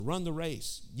Run the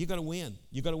race. You got to win.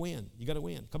 You got to win. You got to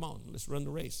win. Come on, let's run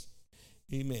the race.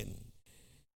 Amen.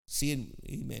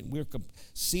 Amen. We're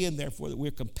seeing, therefore, that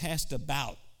we're compassed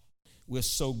about with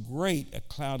so great a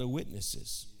cloud of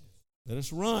witnesses. Let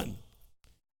us run.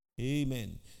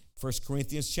 Amen. 1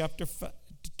 Corinthians chapter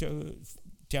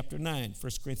 9.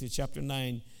 1 Corinthians chapter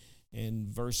 9 and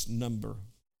verse number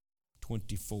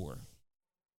 24.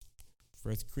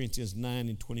 1 Corinthians 9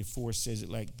 and 24 says it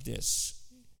like this.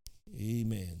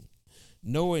 Amen.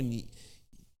 Knowing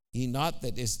ye not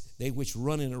that they which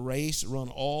run in a race run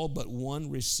all, but one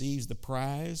receives the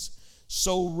prize?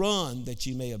 So run that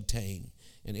ye may obtain.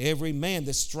 And every man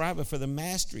that striveth for the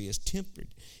mastery is tempered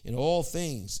in all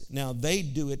things. Now they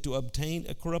do it to obtain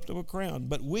a corruptible crown,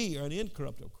 but we are an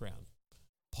incorruptible crown.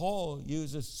 Paul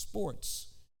uses sports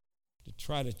to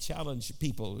try to challenge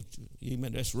people.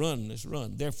 Amen. Let's run, let's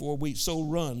run. Therefore we so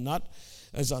run, not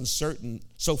as uncertain,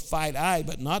 so fight I,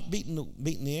 but not beating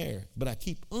the air, but I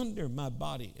keep under my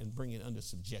body and bring it under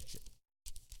subjection.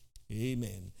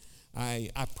 Amen.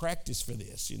 I practice for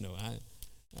this, you know.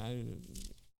 I'll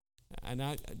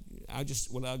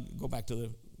go back to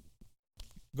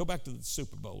the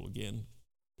Super Bowl again.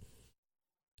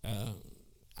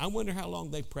 I wonder how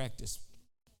long they practice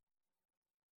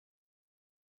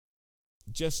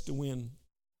just to win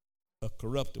a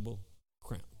corruptible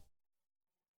crown.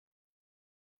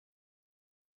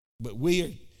 But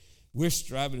we're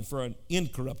striving for an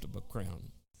incorruptible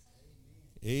crown.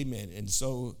 Amen. And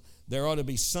so there ought to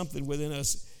be something within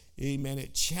us, amen,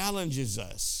 it challenges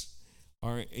us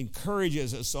or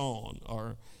encourages us on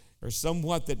or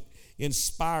somewhat that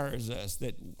inspires us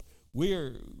that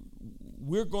we're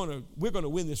going to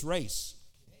win this race.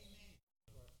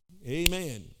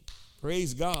 Amen.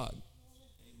 Praise God.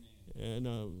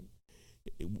 And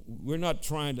we're not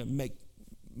trying to make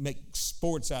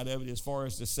sports out of it as far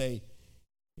as to say,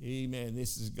 amen,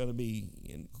 this is going to be,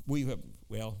 and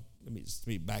let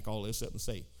me back all this up and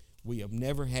say, we have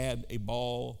never had a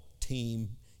ball team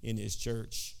in this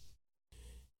church.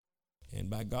 And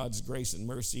by God's grace and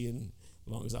mercy, and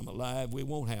as long as I'm alive, we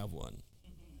won't have one.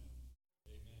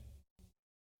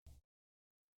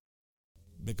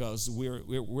 Because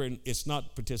it's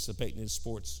not participating in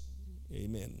sports.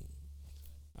 Amen.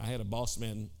 I had a boss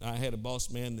man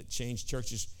that changed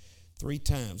churches 3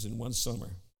 times in one summer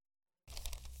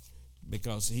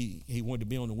because he wanted to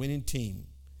be on the winning team,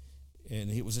 and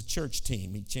it was a church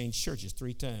team. He changed churches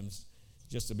 3 times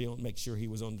just to be able to make sure he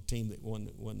was on the team that won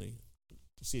the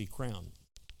city crown.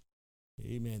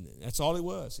 Amen. That's all it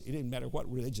was. It didn't matter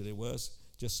what religion it was,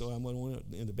 just so I'm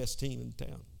in the best team in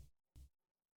town.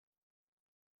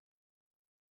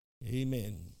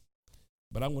 Amen.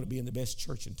 But I want to be in the best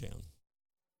church in town.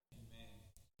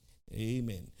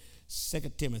 Amen. 2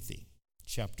 Timothy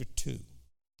chapter 2.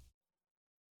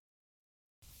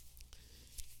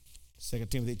 2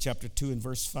 Timothy chapter 2 and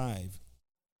verse 5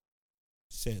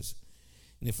 says,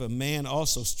 and if a man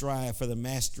also strive for the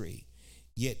mastery,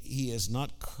 yet he is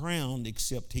not crowned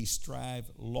except he strive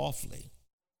lawfully.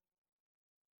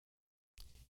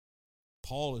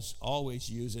 Paul is always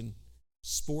using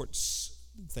sports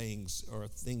things or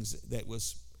things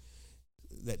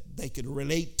that they could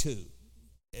relate to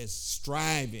as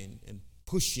striving and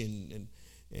pushing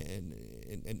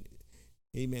and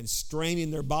amen, straining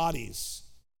their bodies,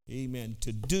 amen,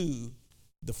 to do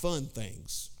the fun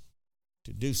things,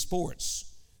 to do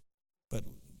sports. But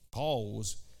Paul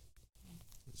was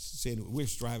saying we're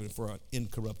striving for an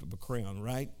incorruptible crown,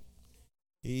 right?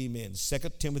 Amen. 2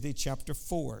 Timothy chapter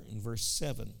 4 and verse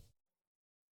 7.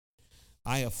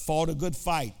 I have fought a good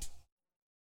fight.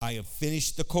 I have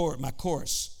finished my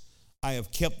course. I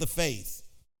have kept the faith.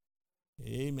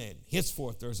 Amen.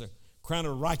 Henceforth, there's a crown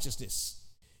of righteousness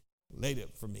laid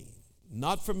up for me.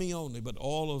 Not for me only, but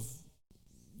all of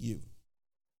you.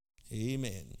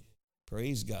 Amen.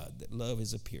 Praise God that love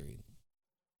is appearing.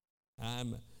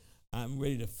 I'm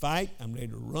ready to fight. I'm ready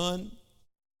to run.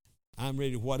 I'm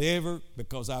ready to whatever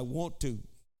because I want to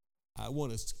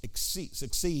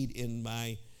succeed in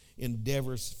my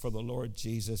endeavors for the Lord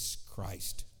Jesus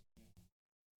Christ.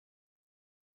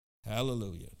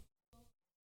 Hallelujah.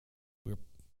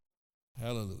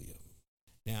 Hallelujah.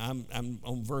 Now I'm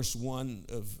on verse 1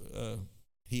 of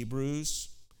Hebrews,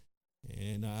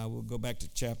 and I will go back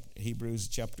to Hebrews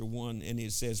chapter 1, and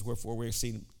it says, wherefore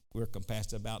we're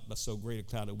compassed about by so great a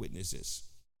cloud of witnesses.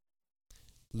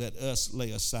 Let us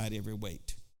lay aside every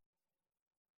weight,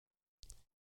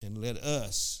 and let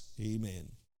us, amen,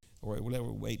 or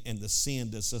whatever weight, and the sin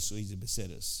does so easily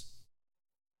beset us.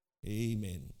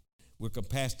 Amen. We're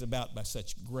compassed about by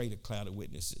such great a cloud of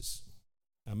witnesses.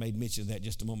 I made mention of that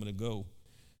just a moment ago,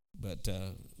 but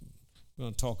we're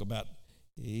going to talk about,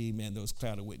 amen, those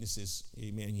cloud of witnesses,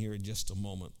 amen, here in just a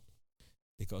moment.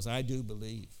 Because I do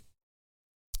believe,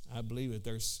 that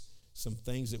there's some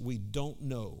things that we don't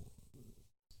know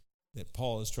that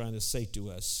Paul is trying to say to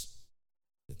us,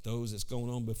 that those that's going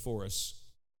on before us,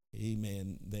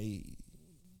 amen, they're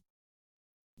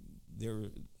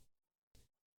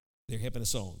helping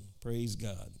us on. Praise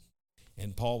God.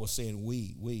 And Paul was saying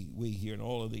we here in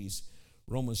all of these.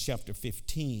 Romans chapter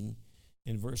 15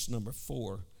 and verse number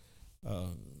 4.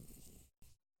 I'll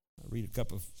read a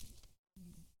couple of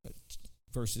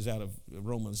verses out of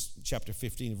Romans chapter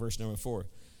 15 verse number 4.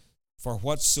 For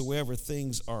whatsoever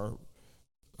things are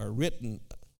written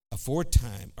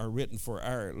aforetime are written for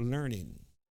our learning,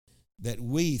 that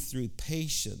we through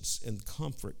patience and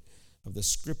comfort of the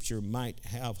Scripture might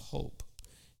have hope.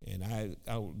 And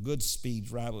our Good Speed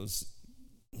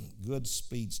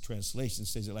translation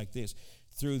says it like this: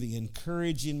 through the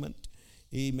encouragement,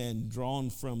 amen, drawn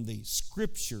from the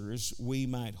Scriptures, we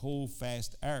might hold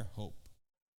fast our hope.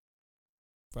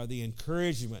 For the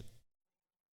encouragement,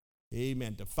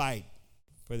 amen, to fight,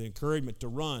 for the encouragement to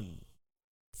run,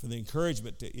 for the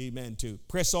encouragement to, amen, to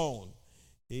press on,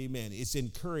 amen. It's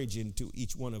encouraging to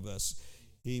each one of us,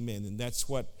 amen. And that's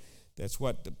what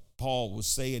Paul was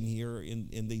saying here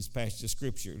in these passages of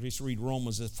Scripture. Let's read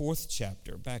Romans, the 4th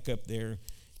chapter, back up there,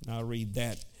 and I'll read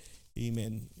that,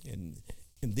 amen.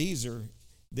 And these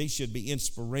should be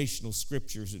inspirational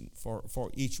scriptures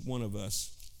for each one of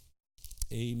us,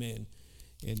 amen.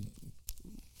 And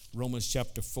Romans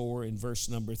chapter 4 and verse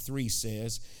number 3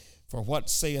 says, for what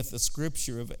saith the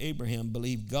Scripture of Abraham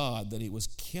believed God, that it was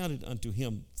counted unto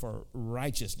him for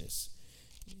righteousness.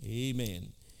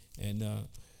 Amen. And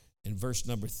verse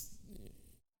number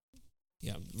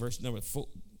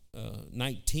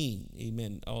 19,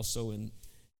 amen, also in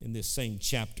this same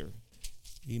chapter.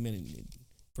 Amen.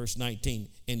 Verse 19,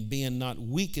 and being not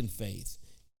weak in faith,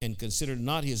 and considered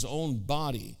not his own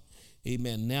body,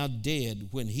 amen, now dead,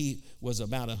 when he was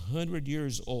about 100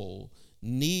 years old,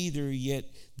 neither yet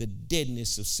the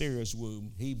deadness of Sarah's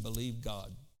womb, he believed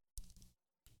God.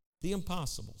 The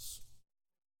impossibles.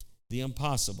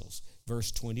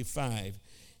 Verse 25,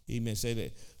 amen, say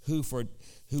that who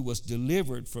was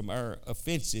delivered from our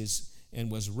offenses and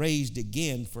was raised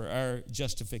again for our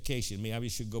justification. Maybe I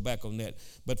should go back on that.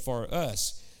 But for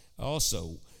us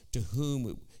also, to whom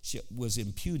it was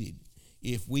imputed,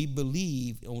 if we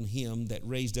believe on him that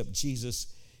raised up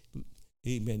Jesus,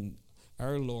 amen,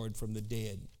 our Lord from the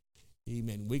dead.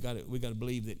 Amen. We got to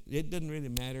believe that it doesn't really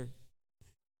matter,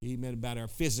 amen, about our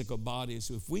physical bodies.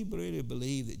 So if we really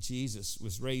believe that Jesus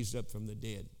was raised up from the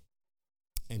dead,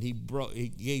 and he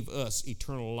gave us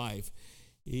eternal life,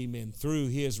 amen, through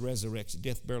his resurrection,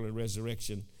 death, burial, and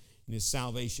resurrection, and his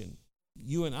salvation,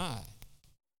 you and I,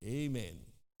 amen,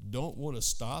 don't want to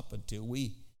stop until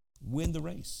we win the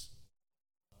race.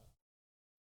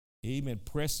 Amen.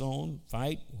 Press on,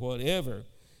 fight, whatever.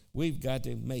 We've got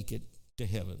to make it to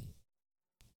heaven.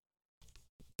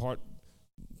 Part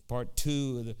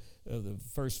 2 of the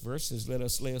first verse says, let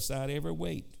us lay aside every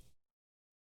weight.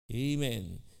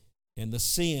 Amen. And the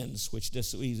sins which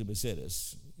does so easily beset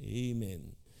us.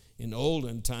 Amen. In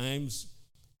olden times,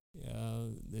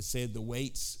 they said the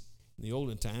weights. In the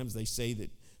olden times, they say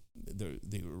that the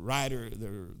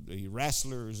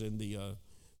wrestlers and the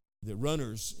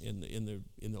runners in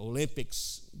the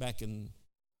Olympics back in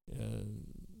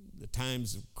the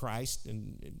times of Christ,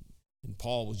 and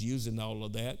Paul was using all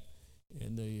of that,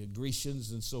 and the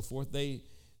Grecians and so forth, they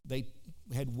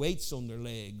had weights on their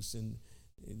legs, and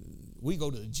we go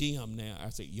to the gym now. I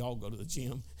say y'all go to the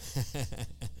gym,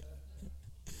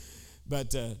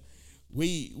 but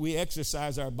we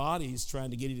exercise our bodies trying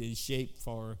to get it in shape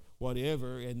for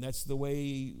whatever, and that's the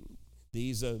way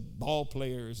these ball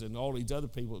players and all these other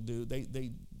people do.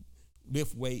 They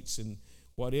lift weights and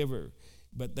whatever,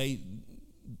 but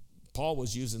Paul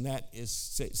was using that as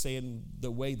saying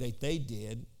the way that they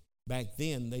did back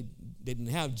then. They didn't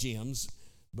have gyms,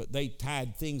 but they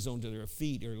tied things onto their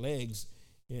feet or legs,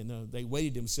 and they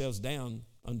weighted themselves down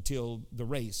until the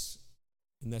race.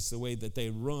 And that's the way that they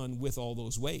run with all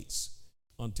those weights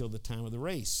until the time of the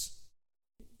race.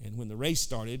 And when the race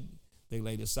started, they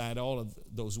laid aside all of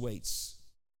those weights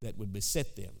that would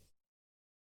beset them.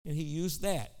 And he used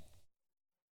that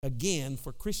again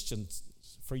for Christians,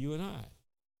 for you and I.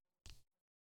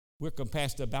 We're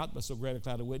compassed about by so great a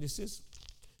cloud of witnesses.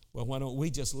 Well, why don't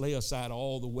we just lay aside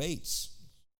all the weights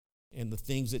and the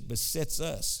things that besets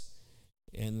us?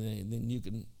 And then you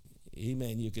can,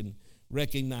 amen, you can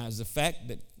recognize the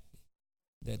fact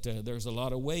that there's a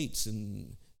lot of weights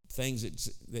and things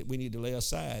that we need to lay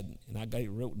aside. And I got it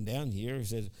written down here. It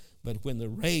says, but when the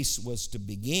race was to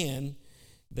begin,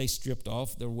 they stripped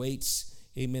off their weights,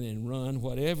 amen, and run.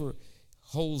 Whatever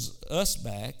holds us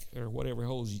back or whatever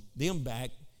holds them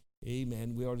back,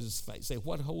 amen, we ought to just say,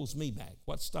 what holds me back?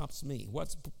 What stops me?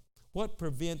 What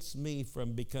prevents me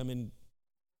from becoming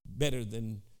better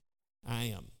than I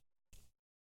am?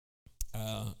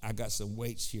 I got some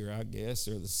weights here, I guess,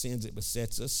 or the sins that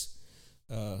besets us,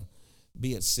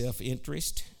 be it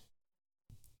self-interest,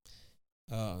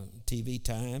 TV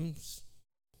times.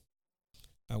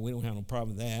 We don't have no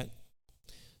problem with that.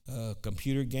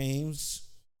 Computer games,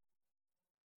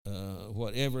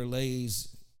 whatever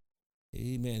lays,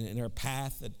 amen, in our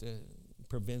path that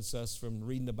prevents us from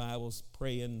reading the Bibles,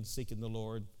 praying, seeking the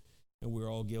Lord, and we're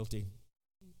all guilty.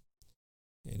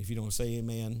 And if you don't say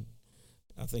amen,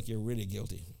 I think you're really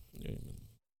guilty. Amen.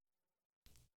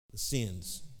 The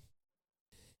sins.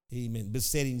 Amen.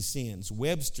 Besetting sins.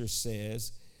 Webster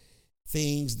says,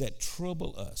 things that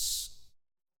trouble us,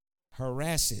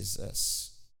 harasses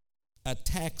us,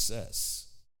 attacks us,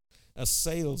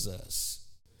 assails us,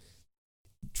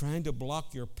 trying to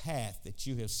block your path that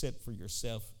you have set for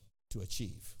yourself to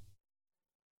achieve.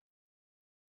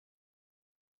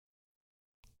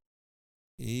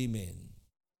 Amen.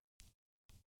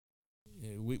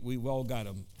 We've all got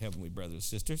them, haven't we, brothers and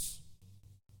sisters?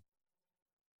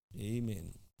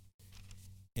 Amen.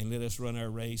 And let us run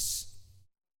our race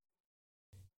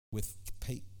with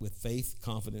faith,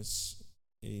 confidence.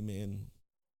 Amen.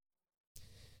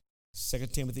 2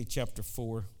 Timothy chapter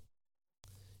 4.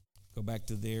 Go back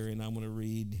to there, and I'm going to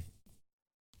read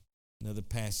another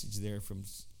passage there from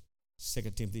 2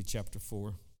 Timothy chapter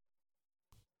 4.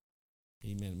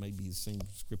 Amen. It may be the same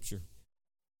scripture.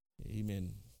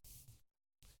 Amen.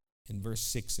 In verse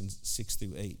 6 and 6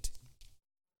 through 8.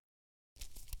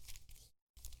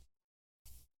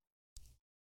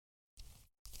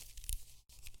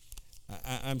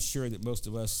 I'm sure that most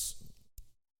of us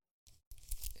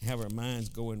have our minds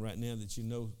going right now that you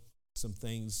know some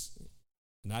things,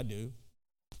 and I do.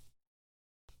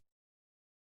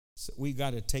 So we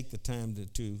got to take the time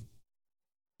to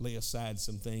lay aside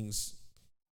some things,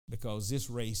 because this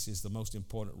race is the most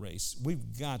important race.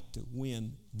 We've got to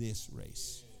win this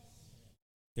race.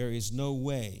 There is no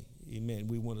way, amen,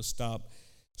 we want to stop,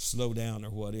 slow down, or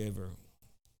whatever.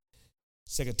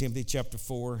 2 Timothy chapter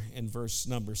 4 and verse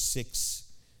number 6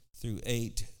 through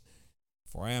 8.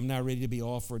 For I am now ready to be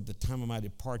offered. The time of my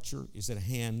departure is at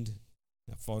hand.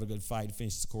 I fought a good fight,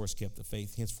 finished the course, kept the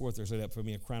faith. Henceforth there is laid up for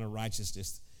me a crown of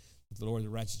righteousness, that the Lord, the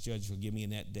righteous judge, will give me in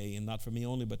that day, and not for me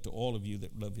only, but to all of you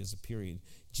that love his appearing.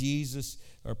 Jesus,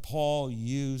 or Paul,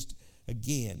 used,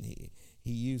 again,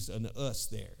 he used an us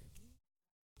there.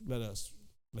 Let us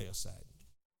lay aside.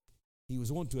 He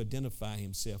was wanting to identify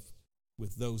himself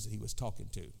with those that he was talking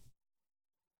to.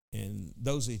 And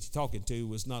those that he's talking to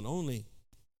was not only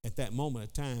at that moment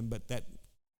of time, but that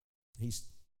he's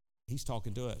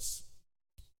talking to us.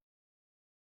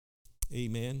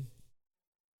 Amen.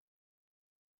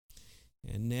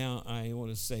 And now I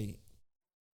want to say,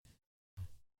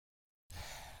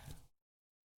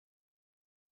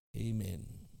 amen.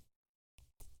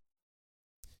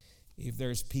 If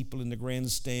there's people in the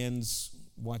grandstands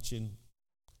watching,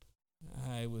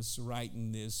 I was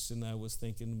writing this and I was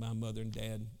thinking of my mother and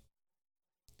dad,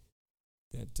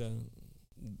 that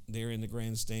they're in the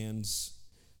grandstands.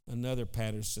 Another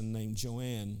Patterson named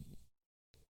Joanne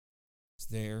is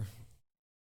there.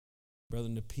 Brother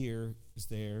Napier is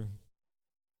there.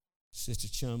 Sister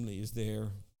Chumley is there.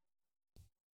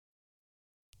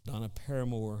 Donna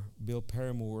Paramore, Bill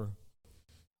Paramore,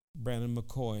 Brandon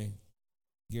McCoy,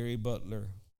 Gary Butler,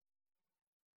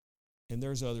 and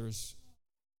there's others.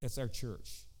 That's our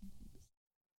church.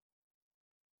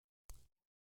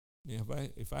 Now,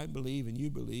 if I believe and you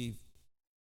believe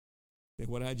that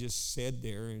what I just said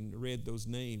there and read those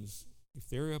names, if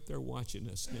they're up there watching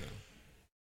us now,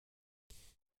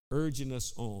 urging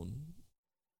us on,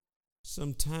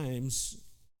 sometimes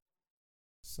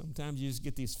you just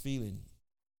get this feeling.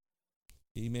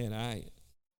 Amen.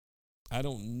 I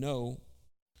don't know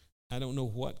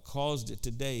what caused it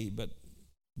today, but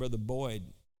Brother Boyd,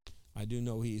 I do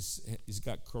know he's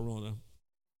got corona,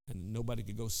 and nobody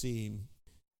could go see him.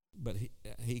 But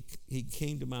he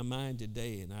came to my mind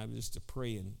today, and I was just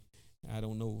praying. I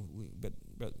don't know,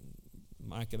 but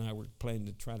Mike and I were planning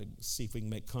to try to see if we can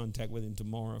make contact with him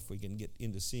tomorrow, if we can get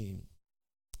in to see him.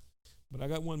 But I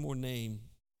got one more name,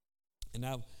 and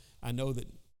I know that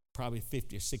probably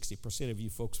 50 or 60% of you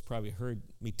folks probably heard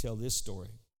me tell this story.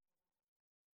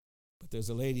 But there's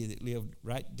a lady that lived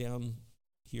right down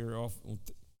here off on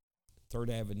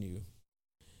 3rd Avenue,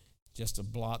 just a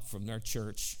block from our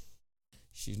church.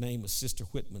 Her name was Sister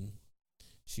Whitman.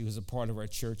 She was a part of our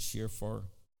church here for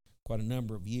quite a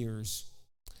number of years.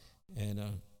 And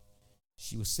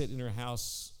she was sitting in her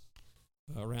house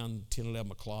around 10,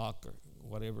 11 o'clock or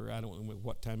whatever. I don't remember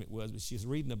what time it was, but she was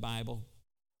reading the Bible.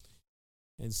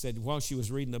 And said while she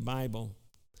was reading the Bible,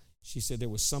 she said there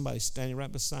was somebody standing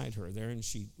right beside her there, and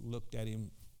she looked at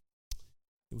him.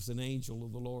 It was an angel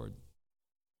of the Lord.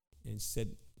 And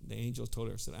said, the angel told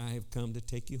her, said, I have come to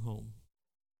take you home.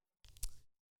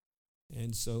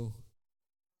 And so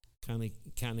kind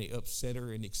of upset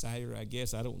her and excited her, I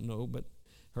guess. I don't know. But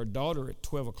her daughter at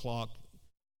 12 o'clock,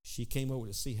 she came over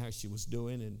to see how she was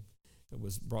doing, and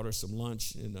brought her some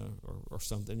lunch and or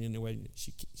something. Anyway,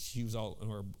 she was all on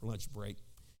her lunch break.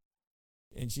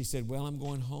 And she said, well, I'm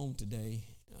going home today.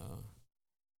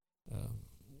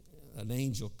 An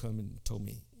angel come and told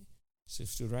me. She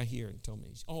stood right here and told me,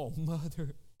 oh,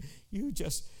 Mother, you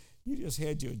just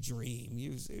had your dream.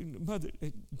 You said, Mother,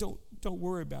 don't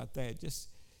worry about that. Just,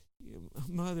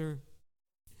 Mother,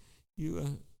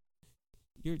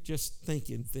 you're just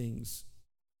thinking things.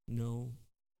 No.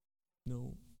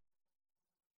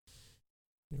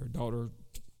 Her daughter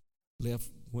left,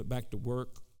 went back to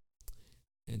work,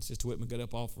 and Sister Whitman got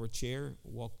up off her chair,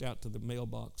 walked out to the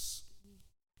mailbox,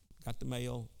 got the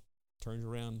mail, turned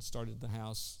around, started the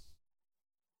house,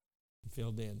 and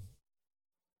fell dead.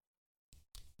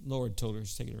 Lord told her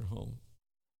he's taking her home.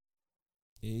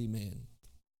 Amen.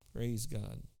 Praise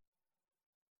God.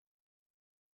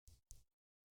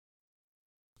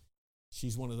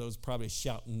 She's one of those probably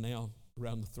shouting now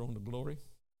around the throne of glory.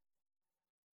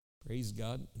 Praise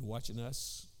God, and watching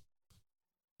us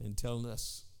and telling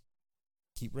us,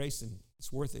 keep racing.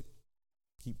 It's worth it.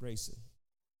 Keep racing.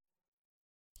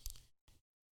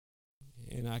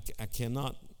 And I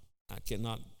cannot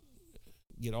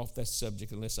get off that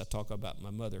subject unless I talk about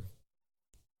my mother.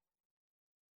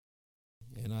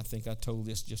 And I think I told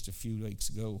this just a few weeks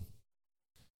ago.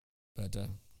 But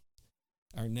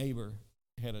our neighbor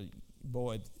had a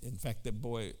boy. In fact, that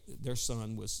boy, their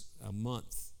son was a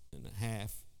month and a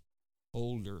half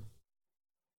older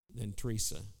than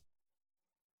Teresa.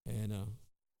 And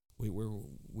we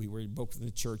were both in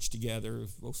the church together,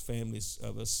 both families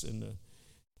of us, and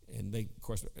they, of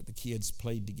course, the kids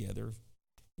played together.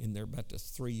 And they're about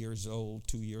 3 years old,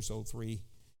 2 years old, 3.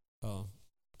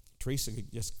 Teresa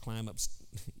could just climb up,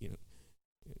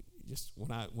 just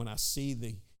when I see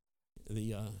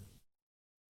the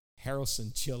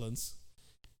Harrelson chillins,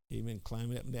 amen,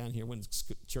 climbing up and down here when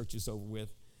church is over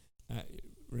with,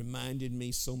 reminded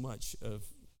me so much of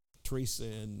Teresa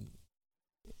and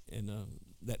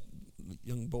that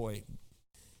young boy.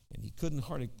 And he couldn't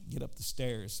hardly get up the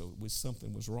stairs, so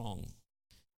something was wrong.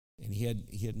 And he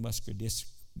had muscular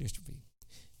dystrophy.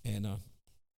 And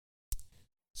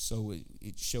so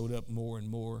it showed up more and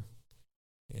more.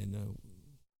 And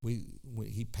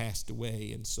he passed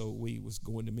away, and so we was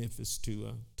going to Memphis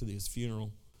to his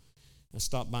funeral. I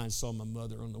stopped by and saw my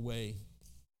mother on the way.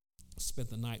 Spent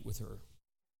the night with her.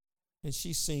 And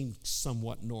she seemed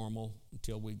somewhat normal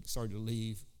until we started to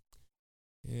leave.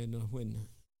 And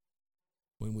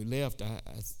when we left,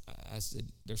 I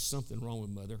said, there's something wrong with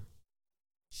Mother.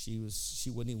 She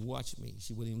wouldn't even watch me.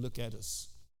 She wouldn't even look at us.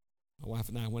 My wife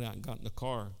and I went out and got in the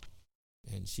car,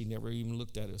 and she never even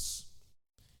looked at us.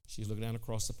 She was looking down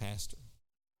across the pastor.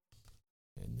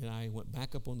 And then I went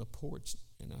back up on the porch,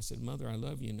 and I said, Mother, I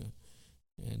love you.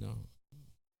 And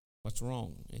what's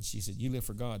wrong? And she said, you live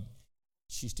for God.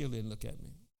 She still didn't look at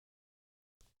me.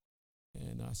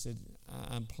 And I said,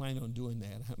 I'm planning on doing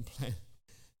that.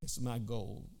 It's my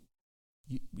goal.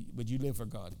 But you live for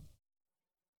God.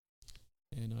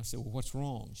 And I said, well, what's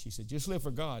wrong? She said, just live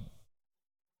for God.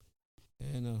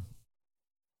 And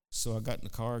so I got in the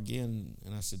car again,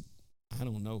 and I said, I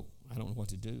don't know. I don't know what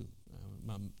to do.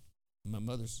 My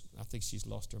mother's, I think she's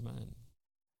lost her mind.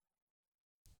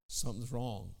 Something's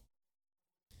wrong.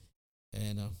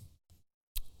 And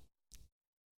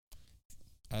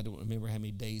I don't remember how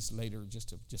many days later,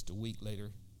 just a week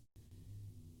later,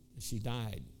 she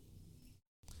died.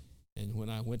 And when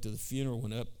I went to the funeral,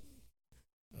 went up,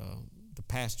 the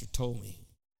pastor told me,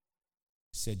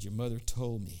 said, your mother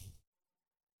told me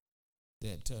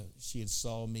that she had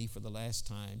saw me for the last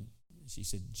time. She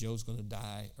said, Joe's going to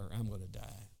die or I'm going to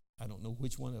die. I don't know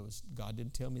which one of us. God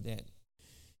didn't tell me that.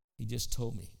 He just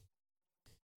told me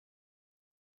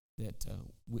that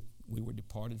we were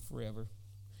departed forever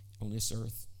on this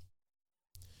earth.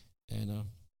 And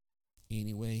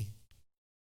anyway,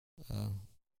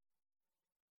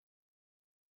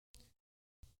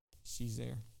 she's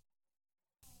there.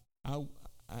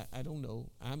 I don't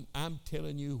know. I'm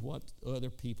telling you what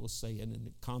other people saying and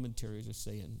the commentaries are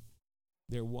saying.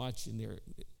 They're watching.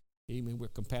 Amen. We're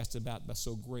compassed about by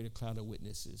so great a cloud of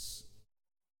witnesses.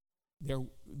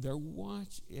 They're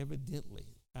watch evidently.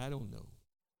 I don't know.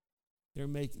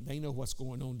 They know what's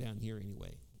going on down here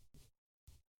anyway.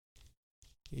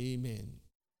 Amen.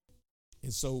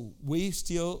 And so we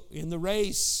still in the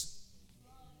race.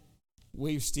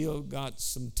 We've still got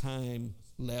some time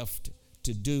left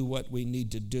to do what we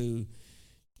need to do.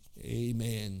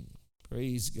 Amen.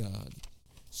 Praise God.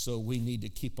 So we need to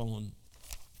keep on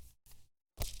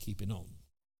keeping on.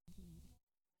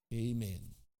 Amen.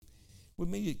 Let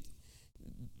me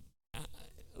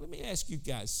ask you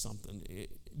guys something.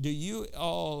 Do you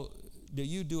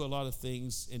do a lot of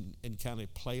things and kind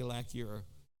of play like you're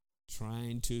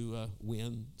trying to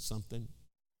win something?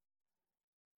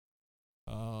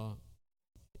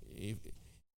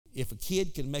 If a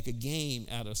kid can make a game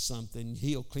out of something,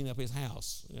 he'll clean up his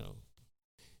house,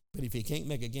 But if he can't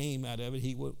make a game out of it,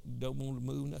 he don't want to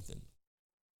move nothing.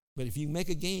 But if you make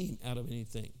a game out of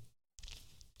anything,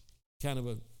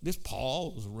 this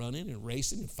Paul was running and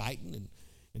racing and fighting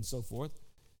and so forth.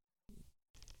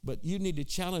 But you need to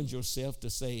challenge yourself to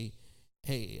say,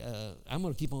 hey, I'm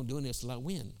going to keep on doing this till I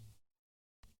win.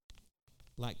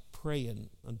 Like praying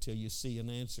until you see an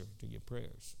answer to your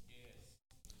prayers.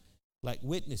 Yes. Like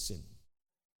witnessing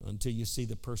until you see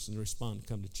the person respond,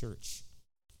 come to church.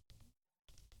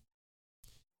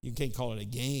 You can't call it a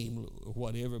game or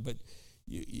whatever, but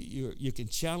you can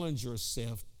challenge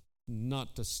yourself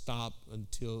not to stop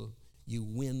until you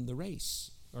win the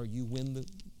race or you win the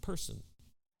person.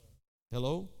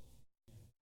 Hello?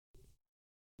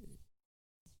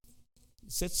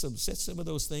 Set some of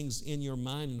those things in your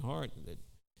mind and heart. That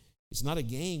it's not a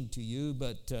game to you,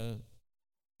 but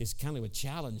it's kind of a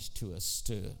challenge to us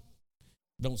to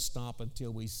don't stop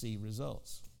until we see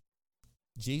results.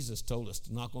 Jesus told us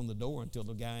to knock on the door until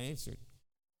the guy answered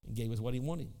and gave us what he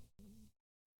wanted.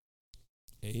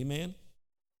 Amen.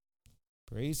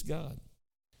 Praise God.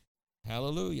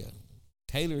 Hallelujah.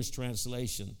 Taylor's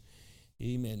translation,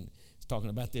 amen, is talking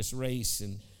about this race,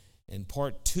 and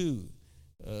part 2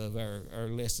 of our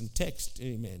lesson text,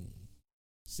 amen,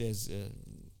 says,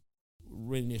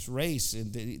 in this race,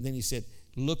 and then he said,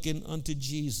 looking unto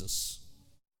Jesus.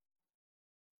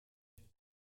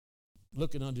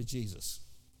 Looking unto Jesus.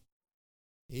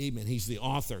 Amen. He's the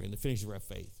author and the finisher of our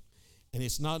faith. And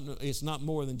it's not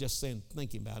more than just saying,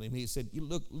 thinking about him. He said, you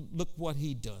look what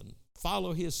he done.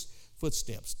 Follow his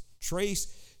footsteps. Trace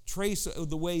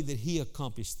the way that he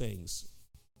accomplished things.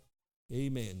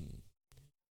 Amen.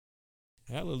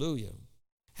 Hallelujah.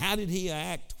 How did he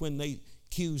act when they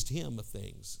accused him of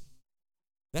things?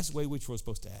 That's the way which we're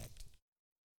supposed to act.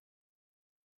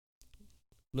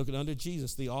 Looking unto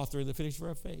Jesus, the author and the finisher of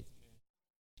our faith.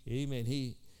 Amen.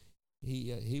 He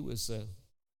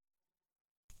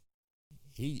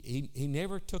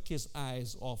never took his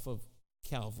eyes off of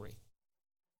Calvary.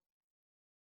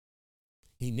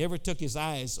 He never took his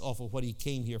eyes off of what he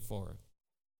came here for.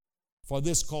 For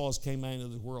this cause came I into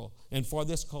the world, and for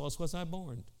this cause was I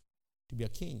born, to be a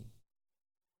king.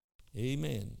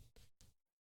 Amen.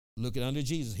 Looking unto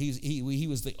Jesus. He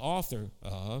was the author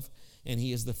of, and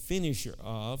he is the finisher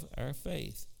of our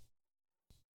faith.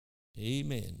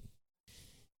 Amen.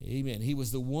 Amen. He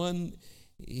was the one,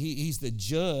 he's the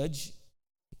judge,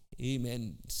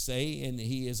 amen, say, and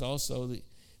he is also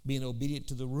being obedient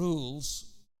to the rules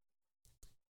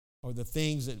or the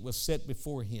things that was set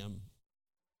before him,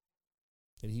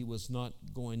 that he was not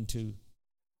going to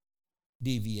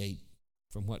deviate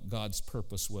from what God's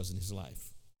purpose was in his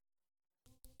life.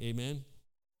 Amen.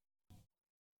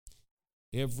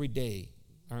 Every day,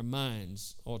 our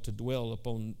minds ought to dwell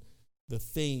upon the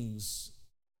things,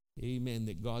 amen,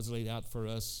 that God's laid out for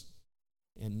us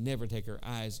and never take our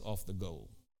eyes off the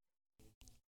goal.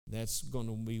 That's going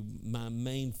to be my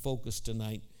main focus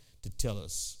tonight, to tell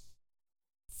us.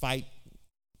 Fight.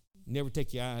 Never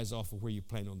take your eyes off of where you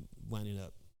plan on winding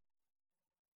up.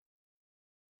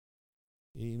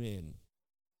 Amen.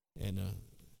 And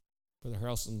Brother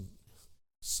Harrelson,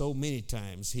 so many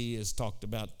times he has talked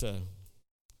about,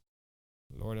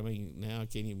 Lord, I mean, now I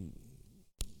can't even,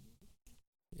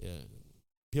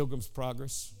 Pilgrim's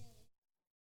Progress.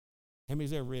 How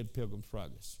many's ever read Pilgrim's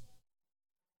Progress?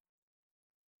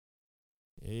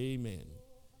 Amen.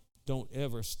 Don't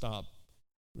ever stop,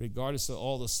 regardless of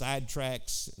all the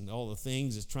sidetracks and all the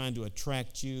things that's trying to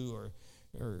attract you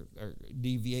or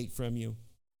deviate from you.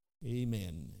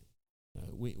 Amen.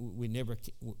 We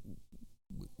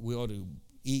ought to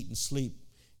eat and sleep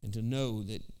and to know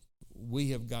that we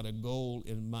have got a goal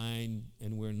in mind,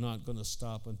 and we're not going to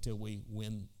stop until we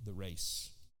win the race.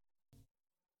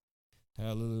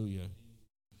 Hallelujah.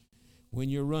 When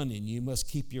you're running, you must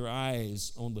keep your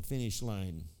eyes on the finish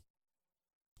line.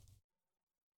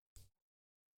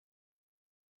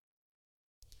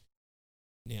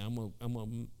 Now,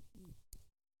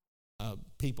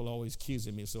 people always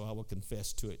accusing me, so I will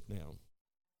confess to it now.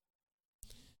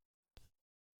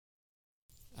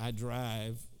 I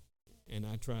drive, and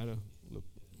I try to look.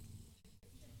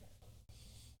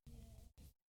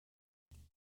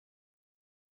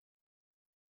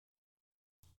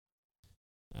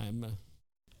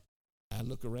 I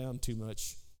look around too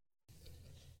much.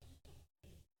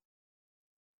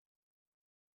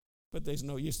 But there's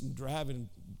no use in driving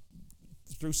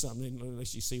through something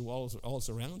unless you see walls all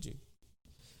around you.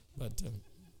 But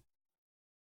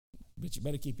you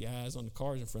better keep your eyes on the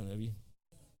cars in front of you,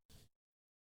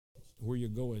 where you're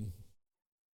going.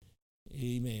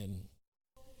 Amen.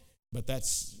 But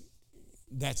that's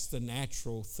the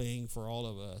natural thing for all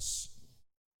of us.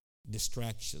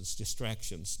 Distractions.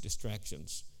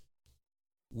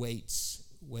 Weights,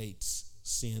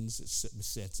 sins that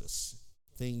besets us.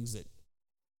 Things that,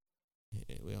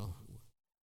 well,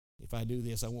 if I do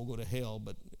this, I won't go to hell,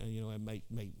 but it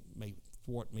may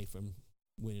thwart me from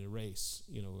winning a race,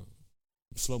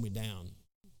 slow me down.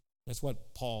 That's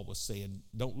what Paul was saying.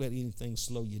 Don't let anything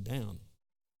slow you down.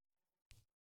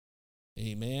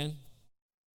 Amen.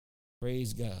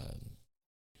 Praise God.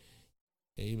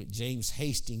 Amen. James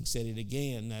Hastings said it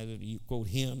again. You quote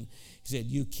him. He said,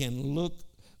 "You can look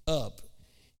up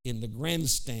in the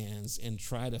grandstands and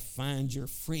try to find your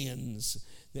friends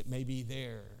that may be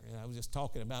there." And I was just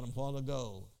talking about them a while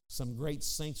ago. Some great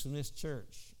saints from this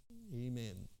church.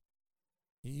 Amen.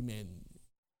 Amen.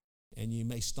 And you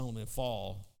may stumble and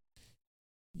fall.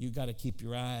 You got to keep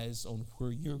your eyes on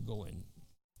where you're going.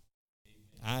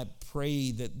 I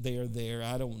pray that they're there.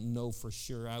 I don't know for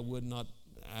sure. I would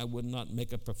not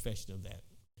make a profession of that.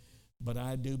 But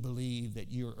I do believe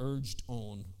that you're urged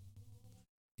on,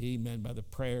 amen, by the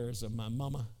prayers of my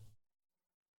mama,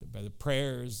 by the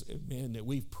prayers, amen, that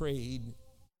we've prayed,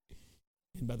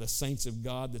 and by the saints of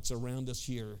God that's around us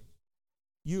here.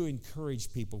 You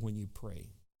encourage people when you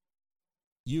pray.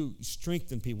 You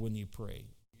strengthen people when you pray.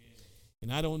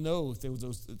 And I don't know if there was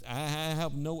those, I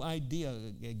have no idea.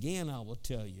 Again, I will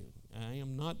tell you, I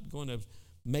am not going to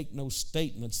make no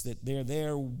statements that they're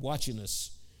there watching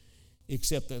us,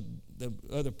 except that the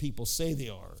other people say they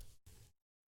are.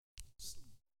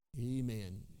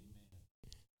 Amen.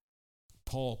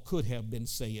 Paul could have been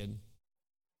saying,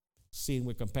 "Seeing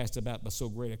we're compassed about by so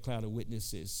great a cloud of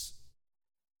witnesses."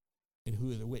 And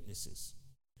who are the witnesses?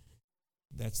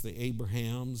 That's the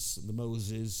Abrahams, the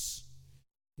Moses.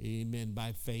 Amen.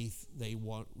 By faith they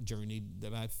journeyed.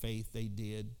 By faith they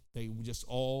did. They just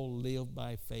all lived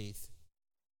by faith.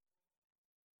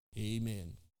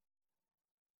 Amen.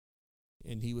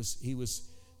 And he was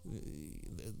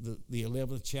the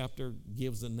 11th chapter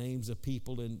gives the names of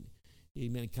people, and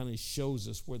amen, it kind of shows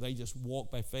us where they just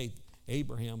walk by faith.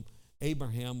 Abraham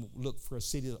looked for a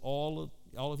city all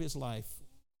of his life,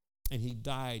 and he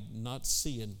died not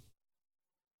seeing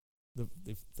the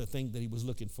thing that he was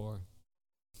looking for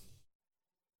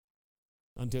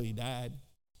until he died,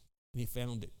 and he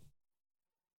found it.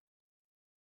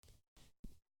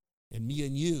 And me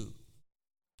and you,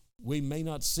 we may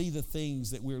not see the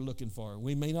things that we're looking for.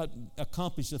 We may not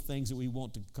accomplish the things that we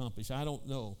want to accomplish. I don't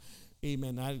know.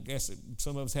 Amen. I guess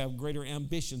some of us have greater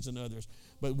ambitions than others.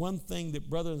 But one thing that,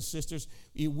 brothers and sisters,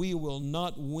 we will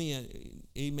not win.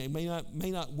 Amen.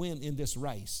 May not win in this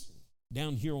race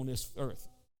down here on this earth.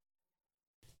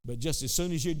 But just as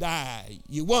soon as you die,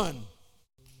 you won.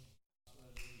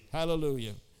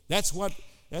 Hallelujah. That's what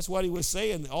he was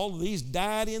saying. All of these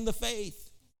died in the faith,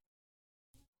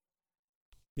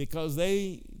 because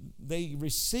they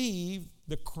received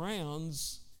the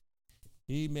crowns,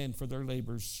 amen, for their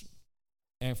labors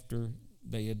after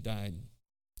they had died.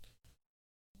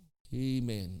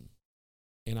 Amen.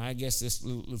 And I guess this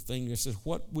little thing that says,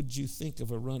 what would you think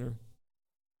of a runner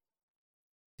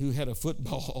who had a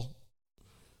football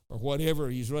or whatever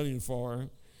he's running for,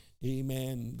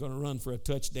 amen, going to run for a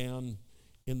touchdown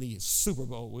in the Super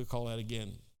Bowl, we'll call that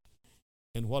again.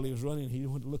 And while he was running, he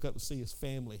wanted to look up and see his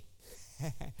family.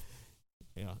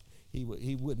 Yeah, he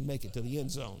wouldn't make it to the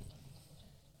end zone.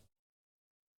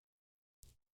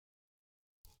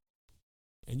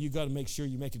 And you got to make sure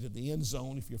you make it to the end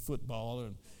zone if you're football,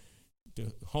 and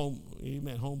to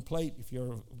home plate if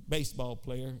you're a baseball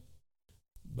player.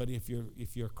 But if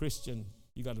you're a Christian,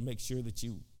 you got to make sure that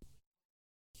you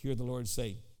hear the Lord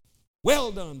say,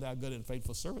 "Well done, thou good and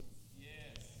faithful servant."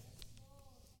 Yes.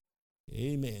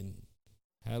 Amen.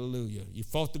 Hallelujah. You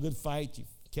fought the good fight. You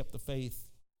kept the faith.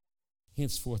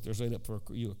 Henceforth there's laid up for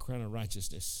you a crown of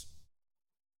righteousness.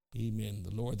 Amen.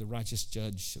 The Lord, the righteous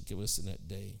judge, shall give us in that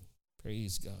day.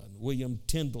 Praise God. William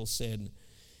Tyndale said,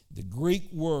 the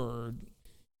Greek word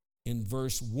in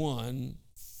verse 1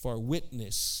 For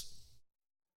witness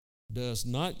does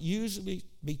not usually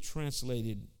be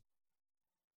translated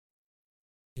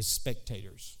as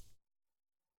spectators.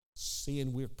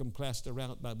 Seeing we're compassed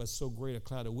around by so great a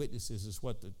cloud of witnesses is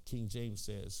what the King James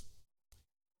says.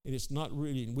 And it's not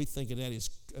really, and we think of that as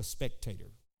a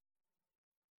spectator.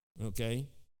 Okay?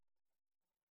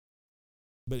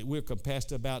 But we're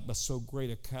compassed about by so great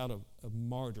a cloud of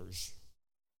martyrs.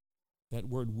 That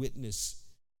word witness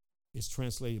is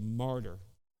translated martyr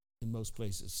in most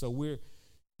places. So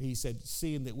he said,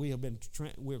 seeing that we have been,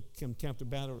 we're encamped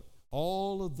about,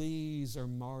 all of these are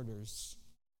martyrs.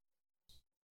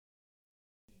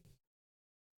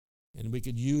 And we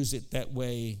could use it that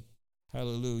way.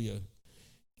 Hallelujah.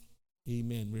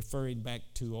 Amen. Referring back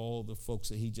to all the folks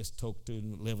that he just talked to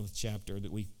in the 11th chapter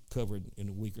that we covered in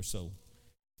a week or so.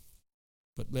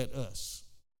 But let us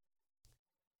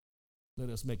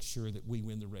make sure that we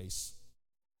win the race.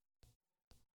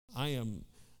 I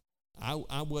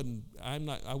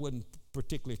wouldn't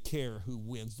particularly care who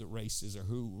wins the races or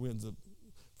who wins the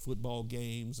football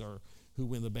games or who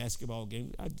win the basketball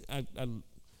game.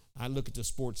 I look at the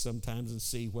sports sometimes and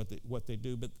see what they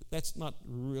do, but that's not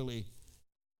really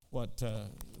what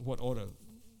ought to,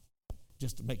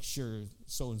 just to make sure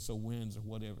so and so wins or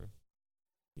whatever.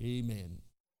 Amen.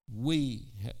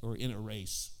 We are in a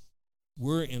race.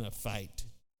 We're in a fight.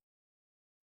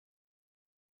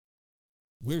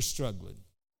 We're struggling.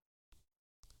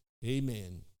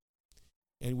 Amen.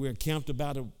 And we're encamped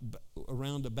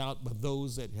around about by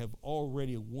those that have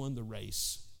already won the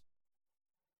race.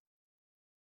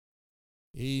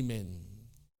 Amen.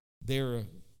 They're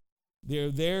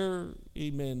there,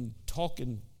 amen,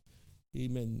 talking,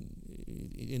 amen,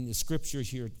 in the scriptures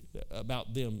here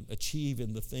about them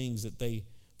achieving the things that they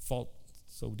fought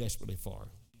so desperately for.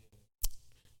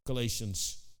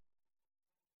 Galatians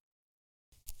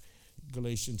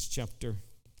chapter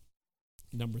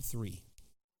number 3.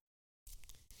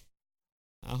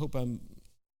 I hope I'm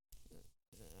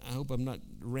not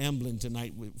rambling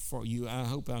tonight for you. I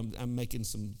hope I'm making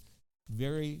some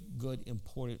very good,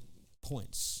 important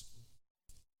points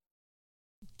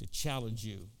to challenge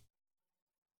you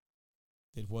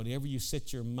that whatever you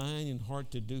set your mind and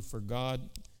heart to do for God,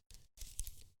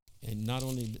 and not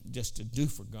only just to do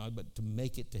for God, but to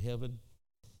make it to heaven,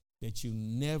 that you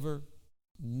never,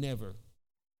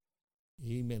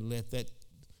 amen, let that,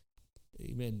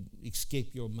 amen,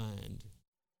 escape your mind.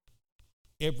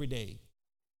 Every day,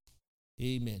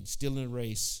 amen, still in a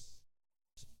race,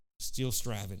 still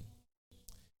striving.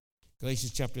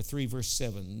 Galatians chapter 3, verse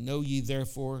 7. Know ye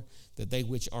therefore that they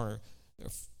which are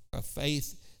of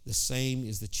faith, the same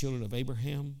is the children of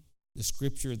Abraham. The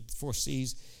scripture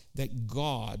foresees that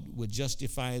God would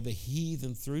justify the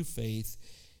heathen through faith,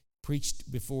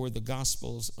 preached before the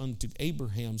Gospels unto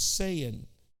Abraham, saying,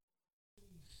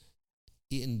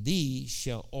 in thee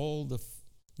shall all the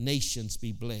nations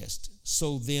be blessed.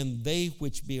 So then they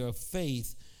which be of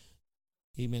faith,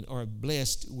 amen, are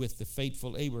blessed with the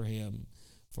faithful Abraham.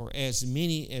 For as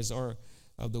many as are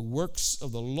of the works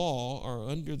of the law are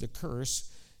under the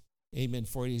curse, amen,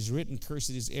 for it is written, cursed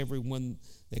is everyone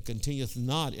that continueth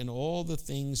not in all the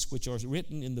things which are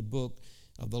written in the book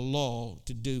of the law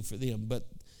to do for them. But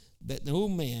that no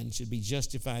man should be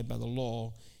justified by the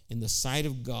law in the sight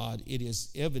of God, it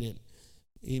is evident,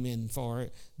 amen, for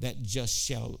that just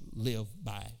shall live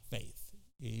by faith.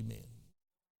 Amen.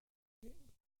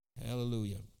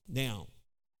 Hallelujah. Now,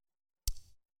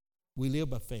 we live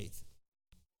by faith.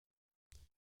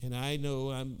 And I know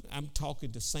I'm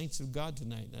talking to saints of God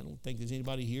tonight. I don't think there's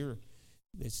anybody here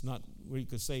that's not where you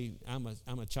could say, I'm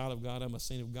a child of God, I'm a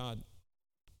saint of God.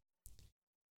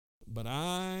 But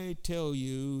I tell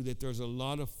you that there's a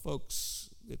lot of folks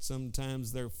that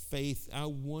sometimes their faith, I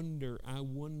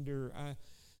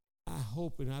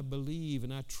hope and I believe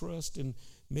and I trust, and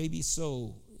maybe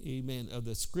so, amen, of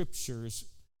the scriptures.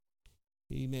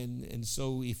 Amen. And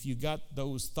so if you got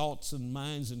those thoughts and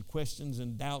minds and questions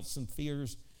and doubts and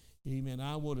fears, amen,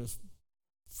 I want to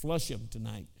flush them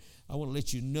tonight. I want to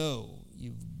let you know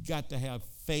you've got to have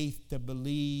faith to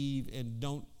believe, and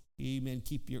don't, amen,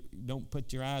 don't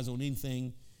put your eyes on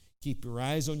anything. Keep your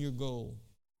eyes on your goal.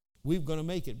 We're going to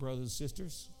make it, brothers and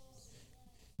sisters.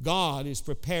 God has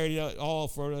prepared it all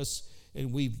for us,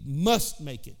 and we must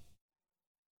make it.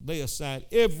 Lay aside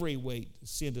every weight,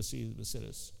 sin to see beset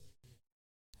us.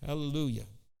 Hallelujah.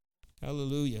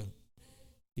 Hallelujah.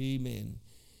 Amen.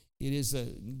 It is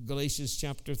Galatians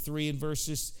chapter 3 and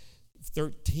verses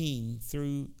 13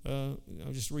 through, I'll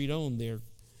just read on there.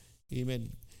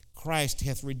 Amen. Christ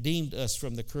hath redeemed us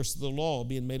from the curse of the law,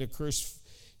 being made a curse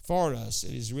for us.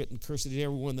 It is written, cursed is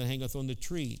everyone that hangeth on the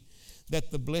tree, that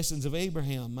the blessings of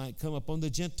Abraham might come upon the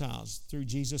Gentiles through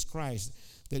Jesus Christ,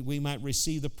 that we might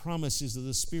receive the promises of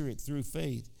the Spirit through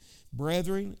faith.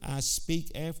 Brethren, I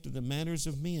speak after the manners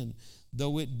of men,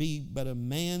 though it be but a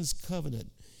man's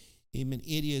covenant. Amen.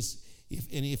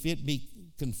 If it be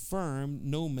confirmed,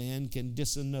 no man can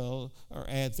disannul or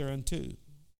add thereunto.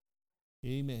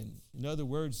 Amen. In other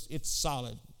words, it's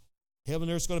solid. Heaven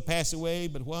and earth is going to pass away,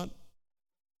 but what?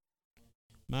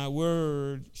 My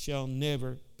word shall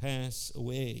never pass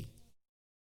away.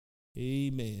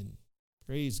 Amen.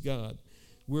 Praise God.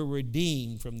 We're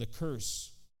redeemed from the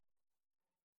curse.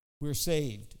 We're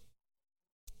saved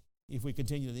if we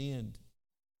continue to the end.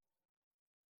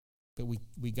 But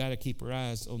we got to keep our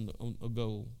eyes on the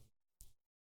goal.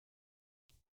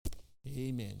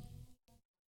 Amen.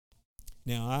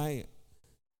 Now I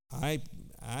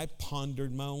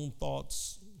pondered my own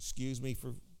thoughts. Excuse me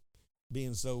for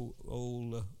being so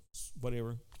old,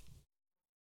 whatever.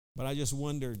 But I just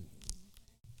wondered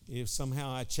if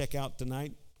somehow I check out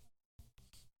tonight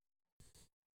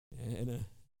and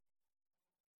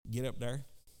get up there,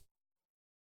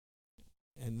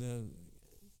 and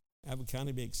I would kind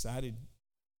of be excited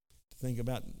to think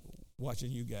about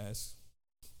watching you guys.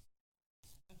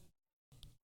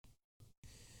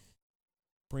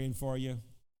 Praying for you.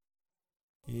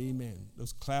 Amen.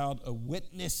 Those cloud of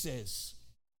witnesses.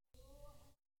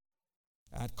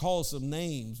 I'd call some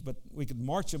names, but we could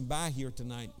march them by here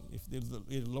tonight if the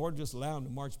Lord just allowed them to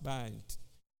march by.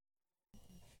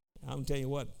 I'm going to tell you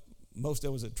what, most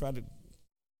of us that try to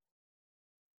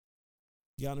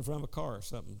get out in front of a car or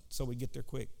something so we get there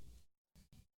quick.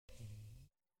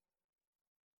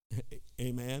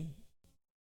 Amen.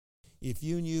 If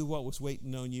you knew what was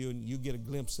waiting on you and you get a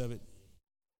glimpse of it,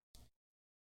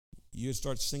 you'd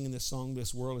start singing this song,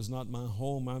 "This world is not my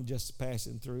home, I'm just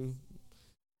passing through.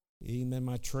 Amen.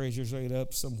 My treasure's laid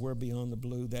up somewhere beyond the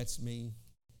blue." That's me.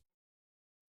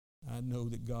 I know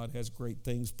that God has great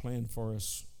things planned for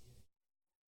us.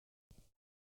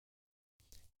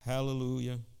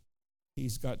 Hallelujah.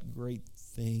 He's got great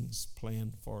things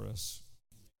planned for us.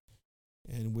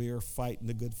 And we are fighting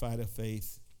the good fight of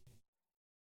faith.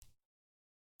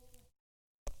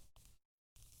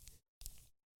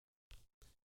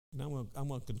 And I'm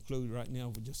going to conclude right now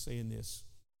with just saying this.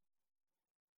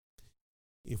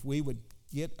 If we would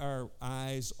get our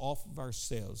eyes off of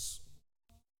ourselves,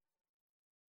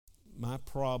 my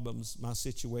problems, my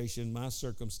situation, my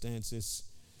circumstances,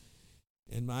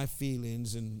 and my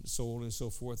feelings, and so on and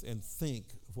so forth, and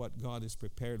think of what God has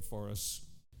prepared for us,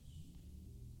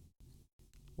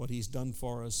 what He's done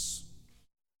for us,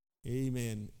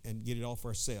 amen, and get it off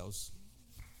ourselves.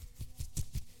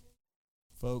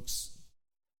 Folks,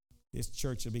 this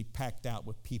church will be packed out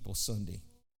with people Sunday,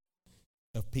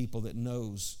 of people that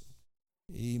knows,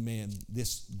 amen,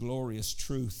 this glorious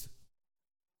truth.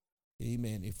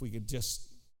 Amen. If we could just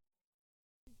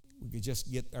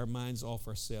get our minds off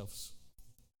ourselves.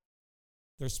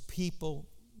 There's people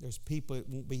that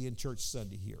won't be in church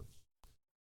Sunday here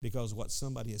because of what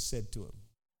somebody has said to them.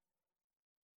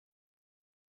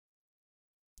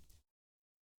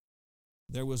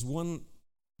 There was one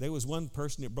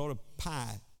person that brought a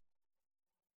pie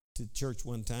to church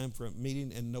one time for a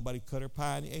meeting, and nobody cut her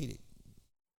pie and ate it.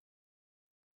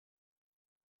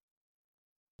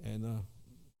 And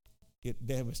it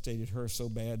devastated her so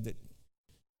bad that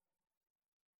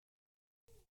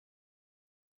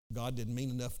God didn't mean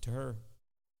enough to her.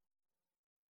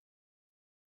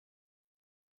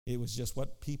 It was just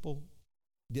what people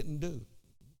didn't do.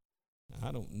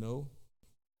 I don't know.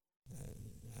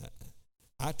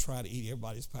 I try to eat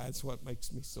everybody's pie. That's what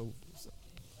makes me so.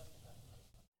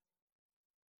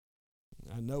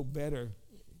 I know better.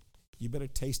 You better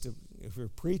taste of, if you're a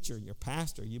preacher and you're a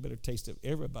pastor, you better taste of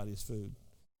everybody's food.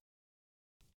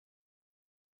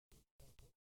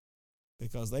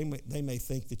 Because they may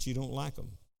think that you don't like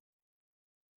them.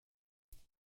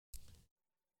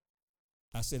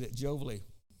 I said it jovially,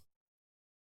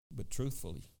 but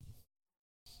truthfully.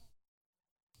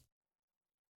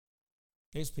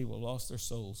 These people lost their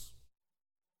souls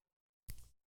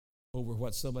over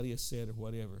what somebody has said or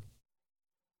whatever.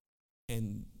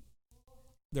 And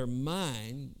their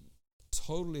mind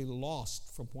totally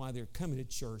lost from why they're coming to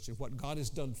church and what God has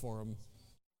done for them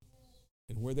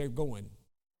and where they're going.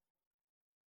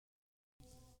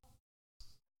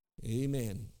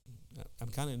 Amen.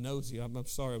 I'm kind of nosy. I'm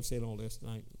sorry I'm saying all this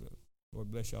tonight.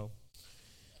 Lord bless y'all.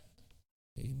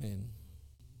 Amen.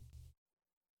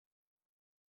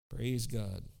 Praise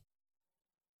God.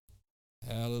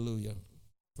 Hallelujah.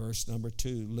 Verse number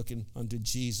 2, looking unto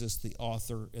Jesus, the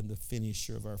author and the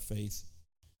finisher of our faith,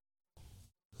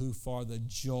 who for the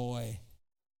joy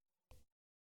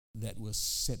that was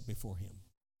set before him.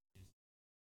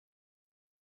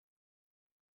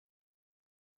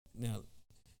 Now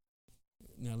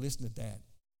listen to that.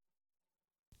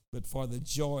 But for the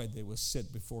joy that was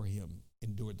set before him,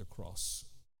 endured the cross.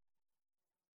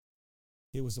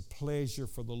 It was a pleasure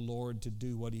for the Lord to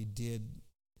do what he did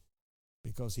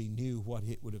because he knew what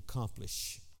it would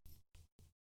accomplish.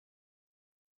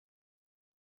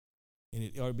 And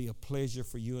it ought to be a pleasure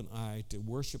for you and I to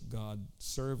worship God,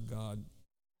 serve God,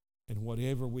 and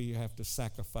whatever we have to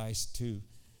sacrifice to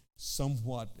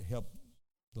somewhat help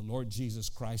the Lord Jesus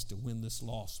Christ to win this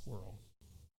lost world.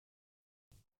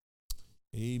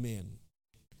 Amen.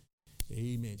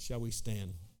 Amen. Shall we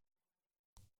stand?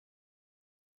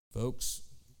 Folks,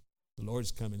 the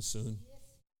Lord's coming soon.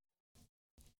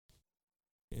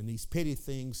 And these petty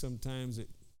things sometimes it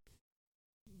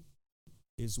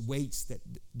is weights that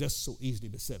does so easily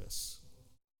beset us.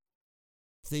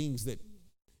 Things that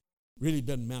really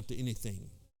doesn't amount to anything.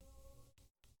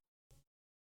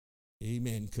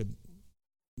 Amen. Could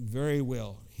very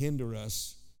well hinder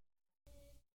us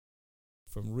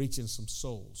from reaching some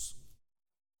souls.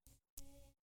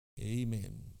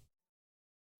 Amen.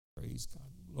 Praise God.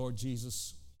 Lord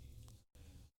Jesus,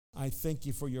 I thank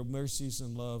you for your mercies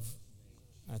and love.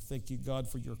 I thank you, God,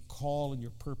 for your call and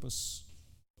your purpose.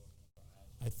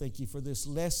 I thank you for this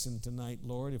lesson tonight,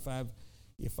 Lord. If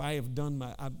I have done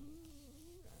my,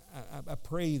 I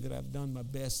pray that I've done my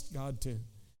best, God, to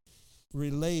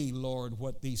relay, Lord,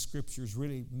 what these scriptures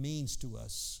really means to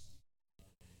us.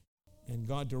 And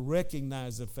God, to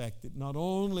recognize the fact that not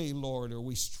only, Lord, are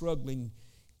we struggling,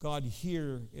 God,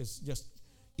 here is just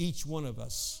each one of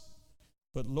us,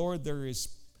 but Lord, there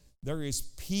is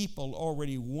people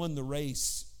already won the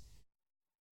race.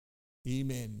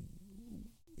 Amen.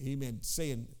 Amen.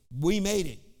 Saying, we made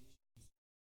it.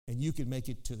 And you can make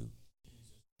it too.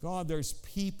 God, there's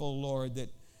people, Lord, that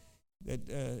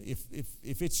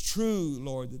if it's true,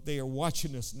 Lord, that they are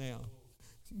watching us now,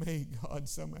 may God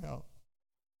somehow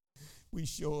we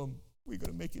show them we're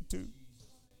going to make it too.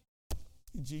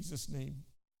 In Jesus' name.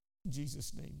 In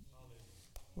Jesus' name.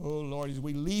 Oh, Lord, as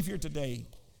we leave here today,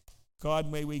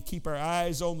 God, may we keep our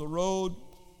eyes on the road.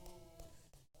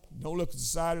 Don't look to the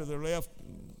side or the left.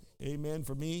 Amen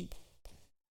for me.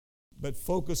 But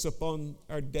focus upon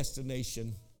our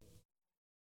destination.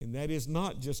 And that is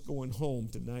not just going home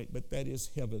tonight, but that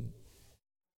is heaven.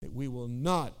 That we will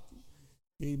not,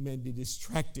 amen, be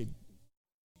distracted,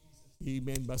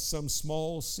 amen, by some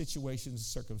small situations and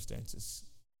circumstances.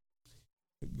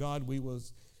 But God, we will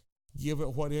give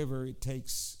it whatever it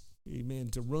takes, amen,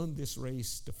 to run this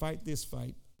race, to fight this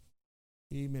fight,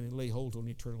 amen, and lay hold on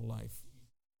eternal life.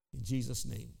 In Jesus'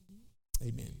 name,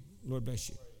 amen. Lord bless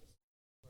you.